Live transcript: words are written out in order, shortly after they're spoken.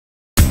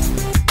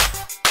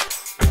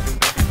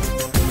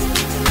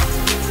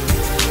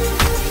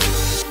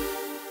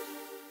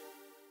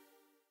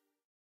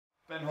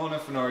Ben Horner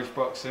for Norwich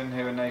Boxing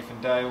here with Nathan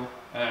Dale.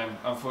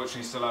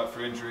 Unfortunately still out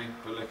for injury,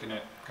 but looking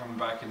at coming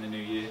back in the new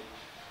year.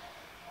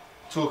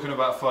 Talking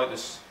about a fight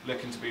that's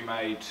looking to be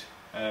made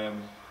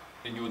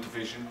in your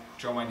division,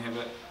 John Wayne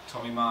Hibbert,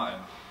 Tommy Martin.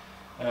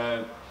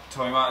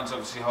 Tommy Martin's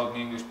obviously holding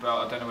the English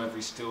belt. I don't know whether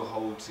he still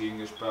holds the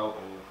English belt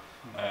or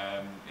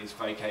he's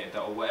vacated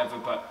that or whatever,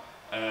 but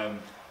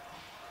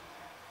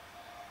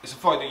it's a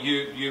fight that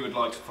you would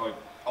like to fight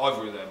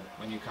either of them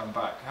when you come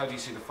back. How do you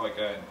see the fight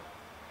going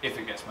if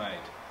it gets made?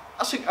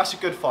 That's a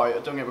good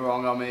fight, don't get me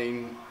wrong. I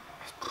mean,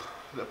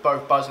 they're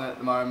both buzzing at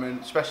the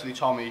moment, especially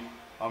Tommy.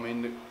 I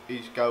mean,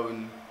 he's just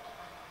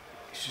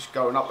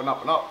going up and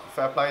up and up.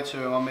 Fair play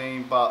to him, I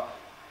mean, but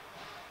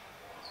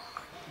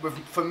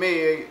for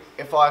me,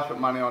 if I put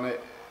money on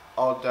it,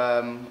 I'd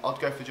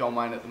go for John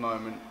Wayne at the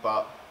moment,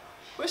 but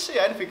we'll see,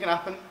 anything can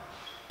happen.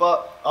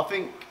 But I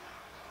think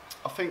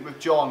with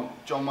John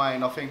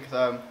Wayne, I think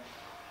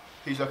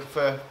he's looking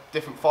for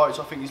different fights.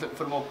 I think he's looking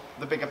for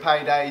the bigger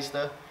paydays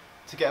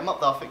to get him up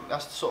there. I think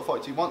that's the sort of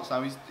fights he wants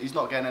now. He's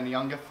not getting any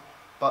younger,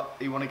 but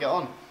he want to get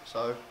on.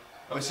 So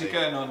obviously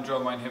going on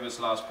John Wayne Hibbert's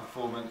last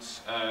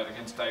performance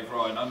against Dave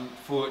Ryan.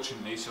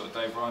 Unfortunately, sort of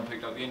Dave Ryan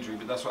picked up the injury,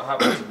 but that's what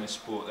happens in this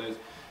sport.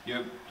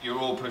 You're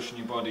all pushing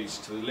your bodies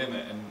to the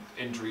limit, and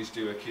injuries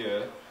do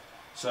occur.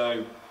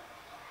 So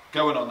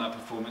going on that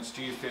performance,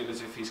 do you feel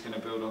as if he's going to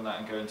build on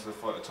that and go into the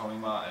fight with Tommy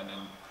Martin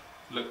and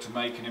look to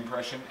make an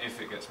impression, if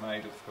it gets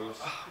made, of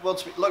course? Well,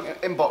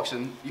 look, in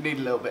boxing, you need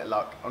a little bit of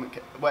luck.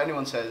 What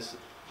anyone says,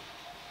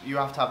 you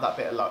have to have that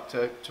bit of luck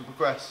to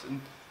progress. And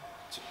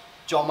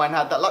John Wayne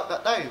had that luck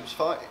that day.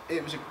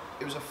 It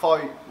was a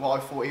fight. Well,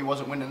 I thought he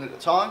wasn't winning at the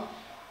time.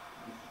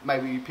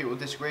 Maybe people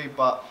disagree,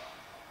 but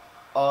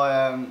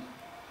I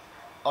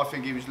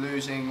think he was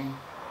losing.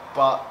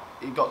 But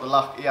he got the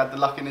luck. He had the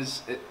luck in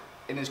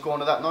his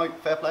corner that night.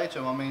 Fair play to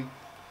him. I mean.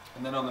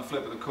 And then on the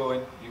flip of the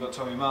coin, you got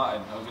Tommy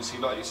Martin, obviously,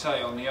 like you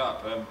say, on the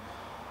up,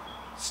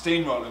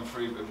 steamrolling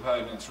through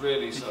opponents,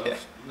 really,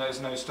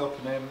 there's no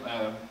stopping him,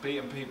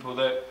 beating people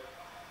that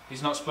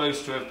he's not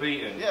supposed to have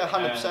beaten. Yeah,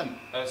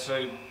 100%.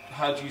 So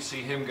how do you see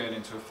him going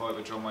into a fight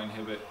with John Wayne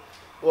Hibbert?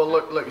 Well,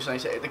 look, you're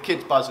saying, the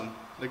kid's buzzing.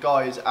 The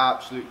guy is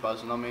absolute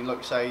buzzing. I mean, like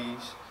you say,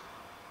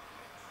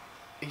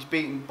 he's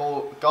beating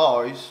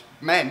guys,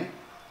 men,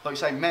 like you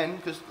say, men,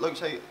 because like you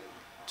say,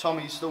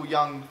 Tommy's still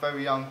young,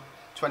 very young.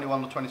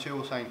 21 or 22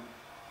 or something,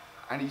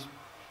 and he's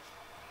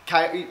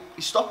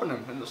stopping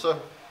him, and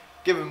so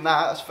give him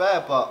that's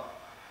fair. But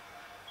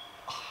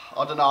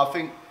I don't know. I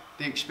think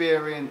the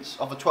experience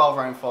of a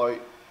 12-round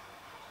fight,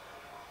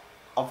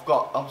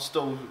 I'm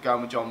still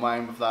going with John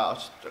Wayne with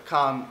that. I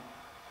can't.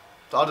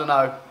 I don't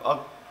know.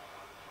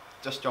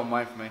 Just John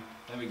Wayne for me.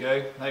 There we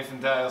go. Nathan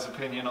Dale's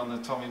opinion on the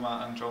Tommy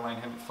Martin John Wayne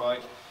Hibbert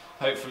fight.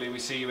 Hopefully we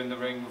see you in the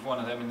ring with one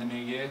of them in the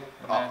new year,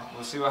 and then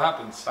we'll see what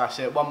happens. That's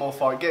it. One more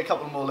fight. Get a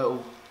couple more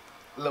little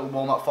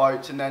warm-up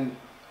fights, and then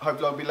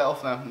hopefully I'll be let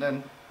off now, and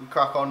then we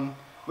crack on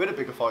with the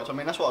bigger fights. I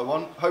mean, that's what I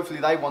want.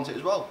 Hopefully they want it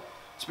as well.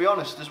 To be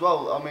honest as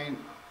well, I mean,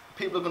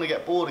 people are going to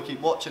get bored to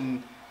keep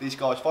watching these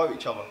guys fight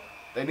each other.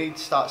 They need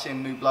to start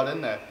seeing new blood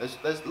in there.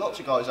 There's lots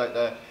of guys out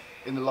there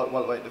in the light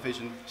welterweight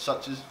division,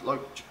 such as like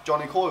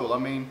Johnny Coyle. I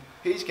mean,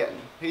 he's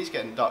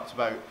getting ducked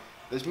about.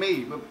 There's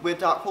me. We're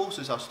dark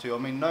horses, us two. I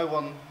mean, no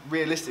one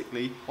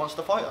realistically wants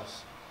to fight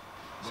us.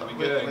 So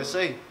we'll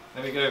see.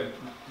 There we go.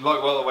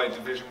 Light welterweight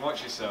division,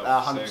 watch yourself.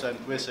 100%,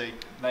 we'll see.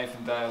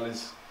 Nathan Dale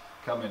is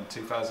coming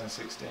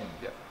 2016.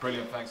 Yeah.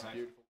 Brilliant, thanks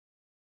Nathan.